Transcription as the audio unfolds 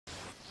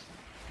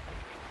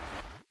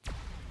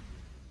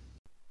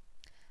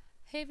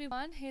Hey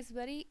everyone, here's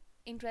very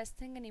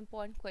interesting and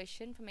important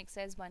question from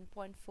exercise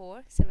 1.4,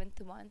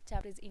 7th month,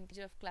 chapter is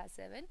integer of class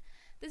 7.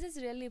 This is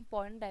really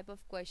important type of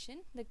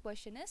question. The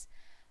question is,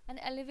 an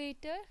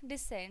elevator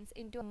descends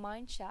into a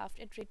mine shaft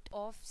at rate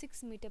of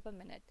 6 meter per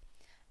minute.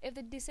 If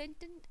the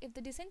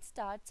descent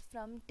starts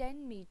from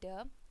 10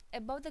 meter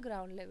above the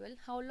ground level,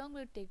 how long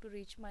will it take to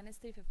reach minus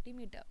 350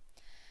 meter?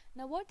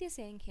 Now what they're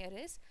saying here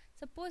is,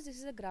 suppose this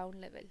is a ground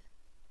level,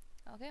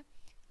 okay,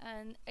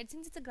 and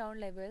since it's a ground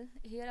level,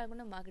 here I'm going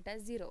to mark it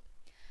as 0.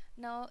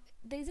 Now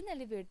there is an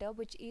elevator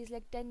which is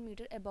like 10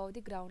 meter above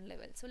the ground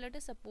level. So let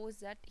us suppose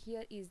that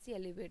here is the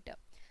elevator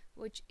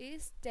which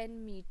is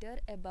 10 meter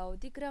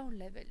above the ground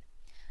level.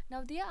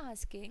 Now they are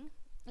asking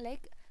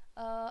like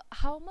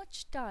how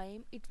much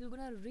time it will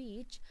gonna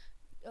reach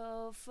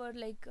for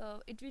like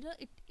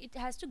it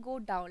has to go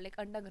down like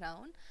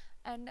underground,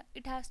 and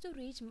it has to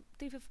reach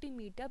 350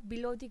 meter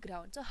below the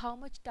ground. So how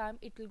much time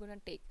it will gonna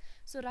take?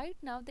 So right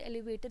now the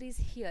elevator is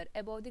here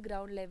above the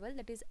ground level,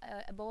 that is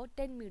about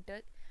 10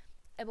 meter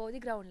above the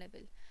ground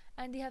level,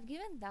 and they have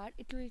given that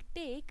it will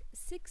take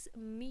 6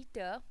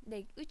 meter,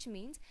 like, which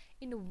means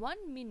in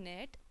 1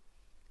 minute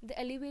the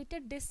elevator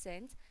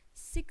descends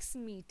 6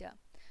 meter.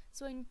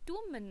 So in 2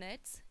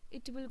 minutes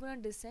it will gonna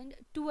descend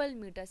 12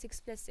 meter, 6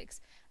 plus 6,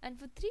 and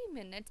for 3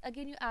 minutes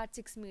again you add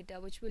 6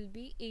 meter, which will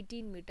be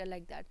 18 meter,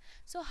 like that.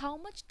 So how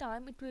much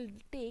time it will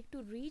take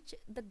to reach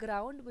the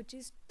ground, which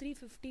is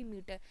 350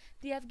 meter?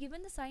 They have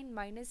given the sign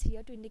minus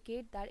here to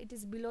indicate that it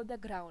is below the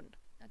ground,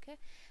 okay,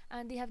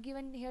 and they have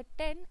given here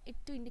 10 it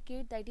to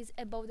indicate that it is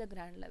above the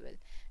ground level.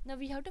 Now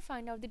we have to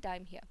find out the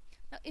time here.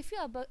 Now if you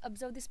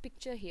observe this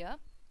picture here,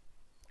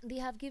 they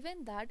have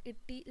given that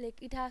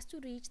it has to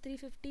reach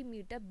 350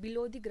 meter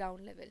below the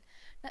ground level.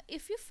 Now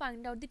if you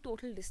find out the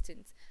total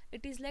distance,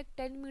 it is like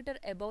 10 meter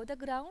above the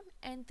ground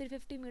and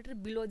 350 meter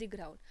below the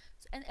ground.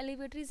 So an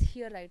elevator is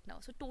here right now,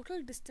 so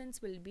total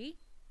distance will be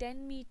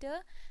 10 meter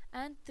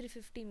and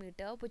 350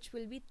 meter, which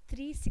will be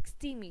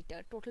 360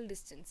 meter total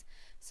distance.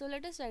 So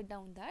let us write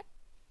down that.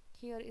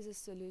 Here is a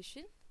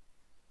solution.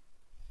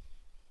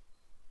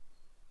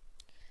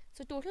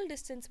 So total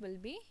distance will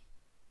be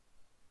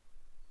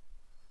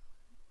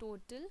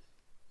total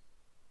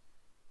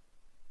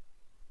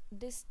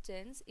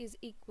distance is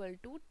equal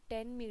to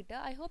 10 meter.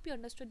 I hope you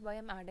understood why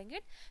I'm adding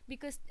it,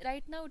 because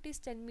right now it is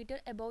 10 meter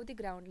above the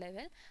ground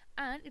level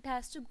and it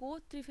has to go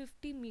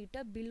 350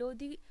 meter below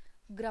the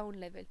ground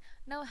level.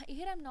 Now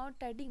here I'm not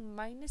writing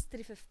minus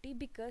 350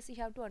 because you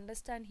have to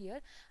understand here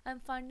I'm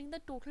finding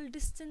the total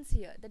distance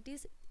here, that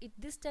is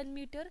this 10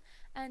 meter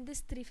and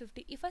this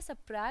 350. If I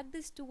subtract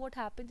this two, what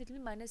happens? It will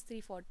be minus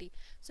 340.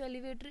 So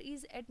elevator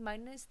is at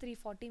minus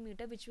 340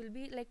 meter, which will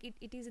be like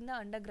it is in the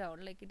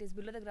underground, like it is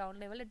below the ground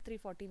level at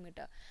 340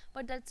 meter.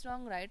 But that's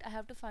wrong, right? I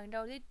have to find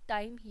out the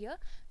time here,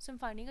 so I'm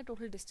finding a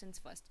total distance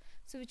first,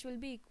 so which will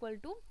be equal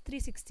to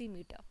 360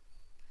 meter.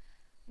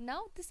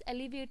 Now this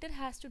elevator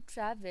has to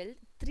travel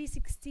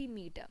 360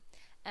 meter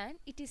and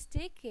it is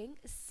taking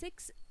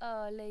 6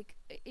 like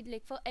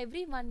for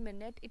every 1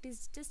 minute it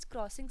is just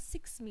crossing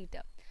 6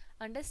 meter.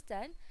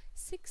 Understand,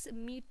 6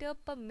 meter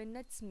per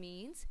minute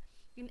means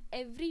in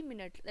every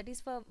minute, that is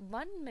for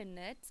 1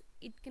 minute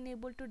it can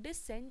able to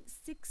descend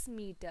 6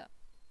 meter.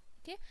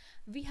 Okay,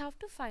 we have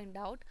to find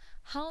out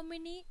how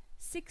many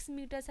 6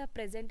 meters are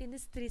present in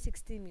this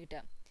 360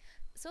 meter,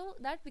 so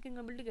that we can be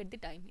able to get the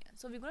time here.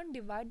 So we're going to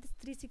divide this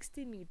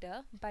 360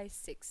 meter by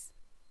 6,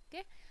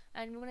 okay,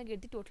 and we're going to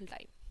get the total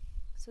time.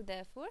 So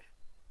therefore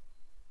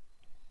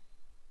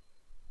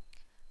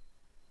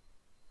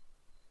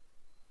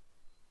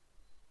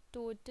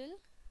total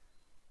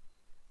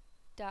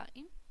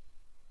time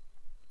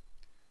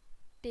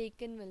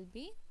taken will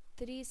be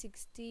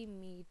 360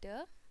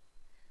 meter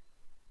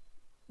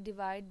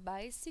divided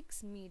by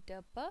 6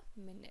 meter per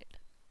minute.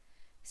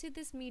 See,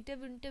 this meter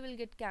will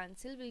get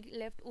cancelled, we'll get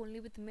left only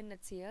with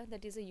minutes here,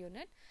 that is a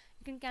unit.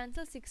 You can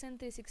cancel 6 and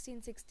 360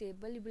 in 6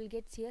 table, you will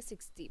get here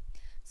 60.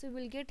 So we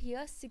will get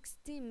here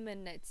 60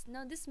 minutes.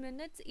 Now this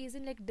minutes is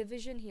in like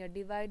division here,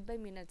 divide by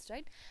minutes,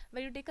 right?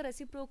 When you take a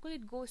reciprocal,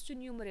 it goes to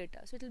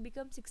numerator, so it will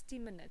become 60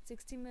 minutes.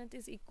 60 minutes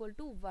is equal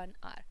to 1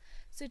 hour.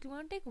 So it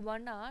will take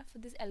 1 hour for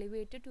this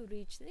elevator to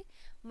reach the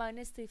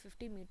minus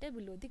 350 meter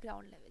below the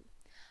ground level.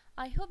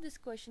 I hope this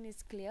question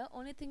is clear.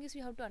 Only thing is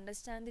you have to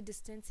understand the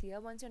distance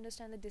here. Once you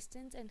understand the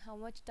distance and how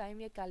much time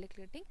we are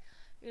calculating,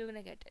 you're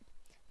gonna get it.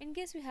 In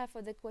case you have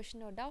further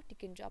question or doubt, you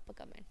can drop a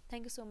comment.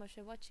 Thank you so much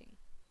for watching.